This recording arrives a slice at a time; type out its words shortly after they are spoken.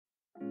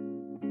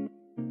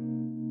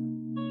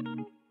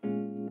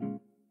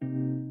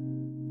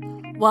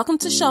Welcome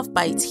to Shelf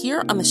Bytes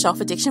here on the Shelf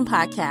Addiction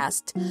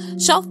Podcast.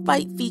 Shelf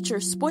Byte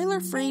features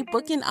spoiler-free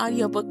book and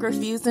audiobook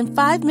reviews in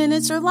 5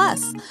 minutes or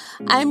less.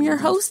 I'm your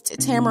host,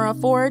 Tamara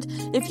Ford.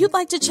 If you'd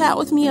like to chat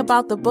with me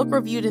about the book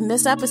reviewed in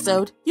this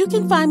episode, you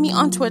can find me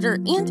on Twitter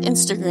and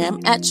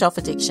Instagram at Shelf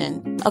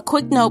Addiction. A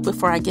quick note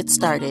before I get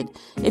started.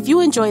 If you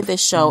enjoy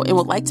this show and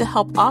would like to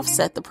help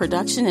offset the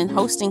production and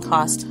hosting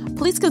costs,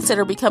 please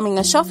consider becoming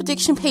a Shelf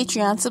Addiction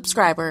Patreon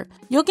subscriber.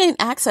 You'll gain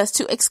access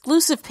to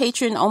exclusive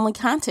Patreon-only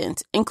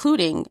content,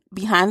 including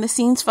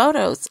behind-the-scenes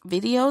photos,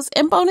 videos,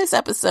 and bonus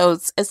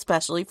episodes,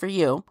 especially for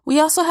you. We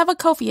also have a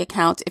Ko-fi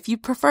account if you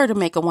prefer to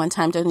make a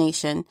one-time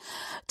donation.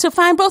 To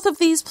find both of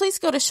these, please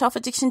go to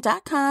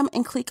shelfaddiction.com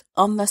and click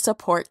on the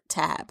support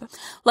tab.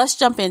 Let's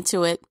jump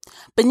into it.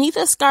 Beneath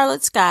a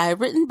Scarlet Sky,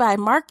 written by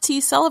Mark T.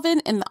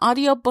 Sullivan, and the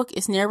audiobook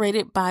is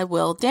narrated by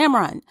Will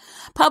Dameron.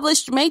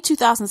 Published May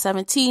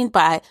 2017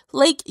 by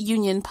Lake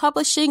Union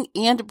Publishing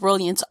and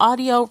Brilliance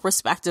Audio,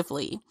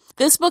 respectively.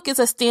 This book is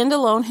a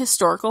standalone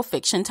historical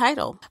fiction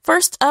title.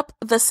 First up,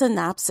 the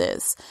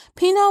synopsis.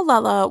 Pino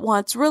Lella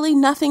wants really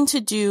nothing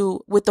to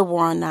do with the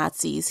war on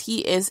Nazis.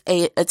 He is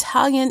an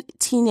Italian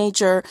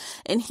teenager,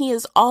 and he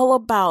is all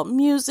about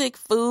music,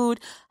 food,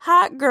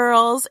 hot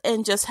girls,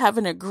 and just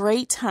having a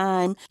great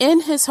time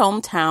in his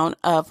hometown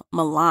of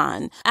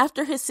Milan.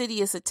 After his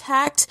city is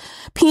attacked,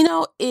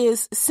 Pino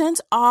is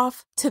sent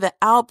off to the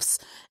Alps,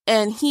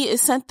 and he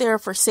is sent there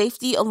for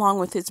safety along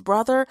with his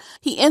brother.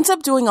 He ends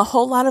up doing a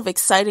whole lot of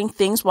exciting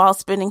things while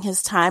spending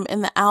his time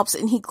in the Alps,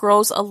 and he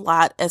grows a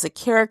lot as a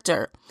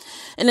character.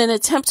 In an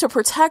attempt to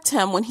protect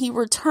him, when he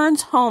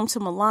returns home to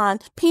Milan,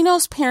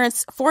 Pino's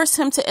parents force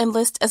him to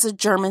enlist as a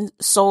German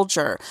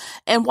soldier.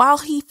 And while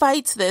he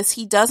fights this,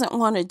 he doesn't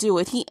want to do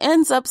it. He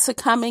ends up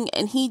succumbing,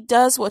 and he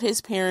does what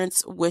his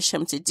parents wish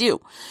him to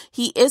do.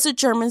 He is a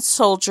German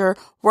soldier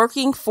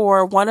working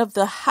for one of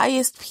the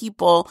highest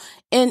people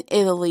in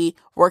Italy,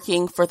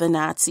 working for the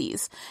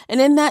Nazis. And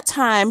in that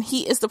time,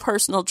 he is the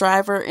personal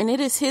driver, and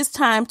it is his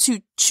time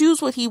to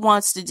choose what he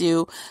wants to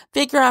do,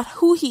 figure out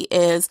who he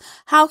is,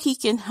 how he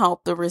can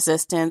help the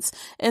resistance,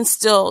 and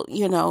still,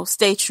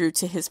 stay true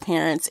to his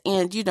parents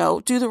and,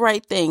 do the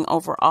right thing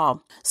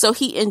overall. So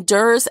he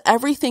endures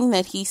everything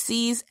that he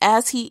sees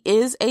as he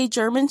is a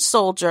German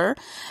soldier.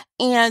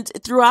 And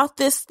throughout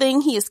this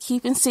thing, he is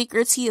keeping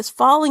secrets. He is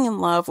falling in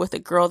love with a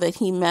girl that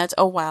he met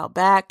a while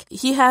back.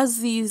 He has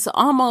these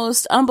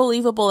almost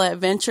unbelievable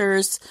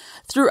adventures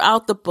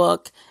throughout the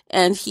book,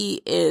 and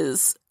he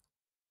is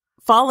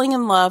falling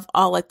in love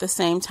all at the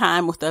same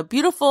time with a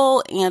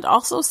beautiful and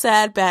also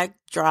sad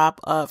backdrop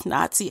of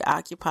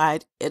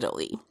Nazi-occupied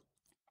Italy.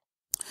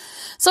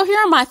 So here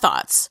are my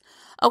thoughts.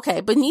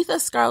 Okay, Beneath a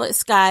Scarlet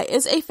Sky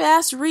is a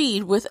fast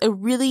read with a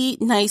really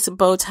nice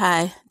bow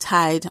tie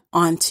tied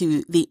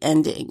onto the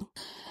ending.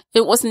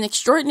 It was an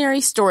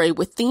extraordinary story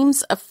with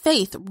themes of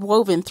faith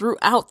woven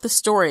throughout the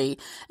story,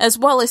 as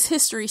well as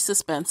history,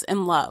 suspense,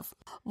 and love.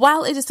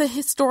 While it is a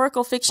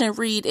historical fiction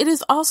read, it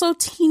is also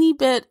teeny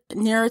bit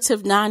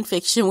narrative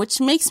nonfiction,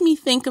 which makes me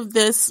think of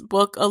this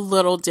book a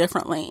little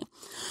differently.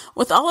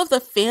 With all of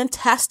the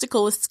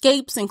fantastical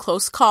escapes and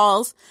close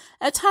calls,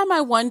 at times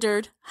I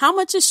wondered how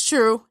much is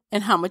true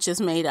and how much is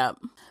made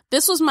up.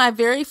 This was my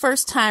very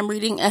first time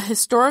reading a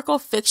historical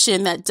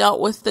fiction that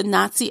dealt with the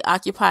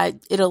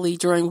Nazi-occupied Italy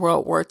during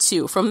World War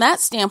II. From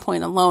that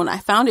standpoint alone, I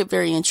found it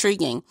very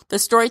intriguing. The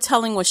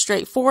storytelling was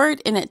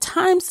straightforward and at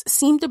times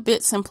seemed a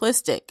bit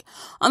simplistic.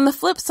 On the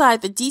flip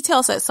side, the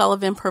details that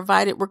Sullivan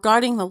provided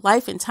regarding the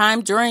life and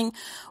time during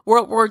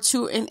World War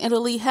II in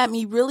Italy had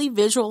me really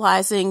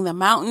visualizing the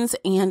mountains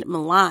and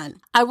Milan.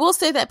 I will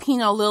say that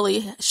Pino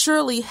Lilly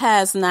surely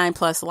has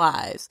 9+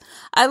 lives.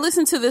 I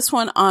listened to this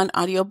one on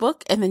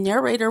audiobook, and the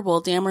narrator,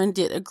 Will Dameron,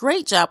 did a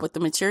great job with the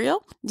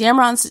material.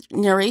 Dameron's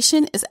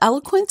narration is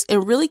eloquent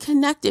and really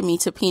connected me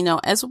to Pino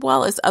as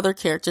well as other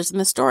characters in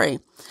the story.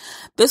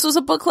 This was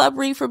a book club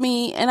read for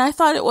me, and I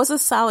thought it was a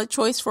solid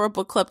choice for a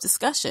book club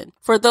discussion.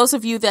 For those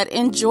of you that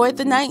enjoyed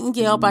The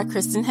Nightingale by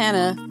Kristen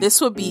Hanna, this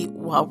would be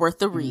well worth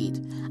the read.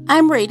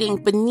 I'm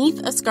rating Beneath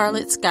a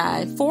Scarlet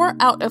Sky 4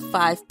 out of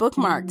 5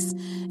 bookmarks.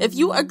 If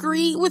you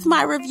agree with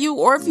my review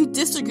or if you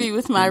disagree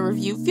with my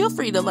review, feel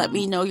free to let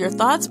me know your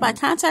thoughts by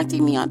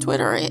contacting me on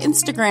Twitter or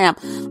Instagram.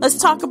 Let's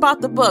talk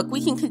about the book.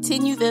 We can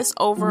continue this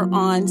over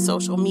on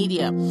social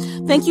media.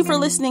 Thank you for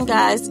listening,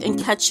 guys, and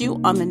catch you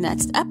on the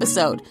next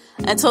episode.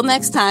 Until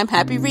next time,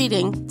 happy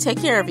reading.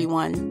 Take care,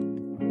 everyone.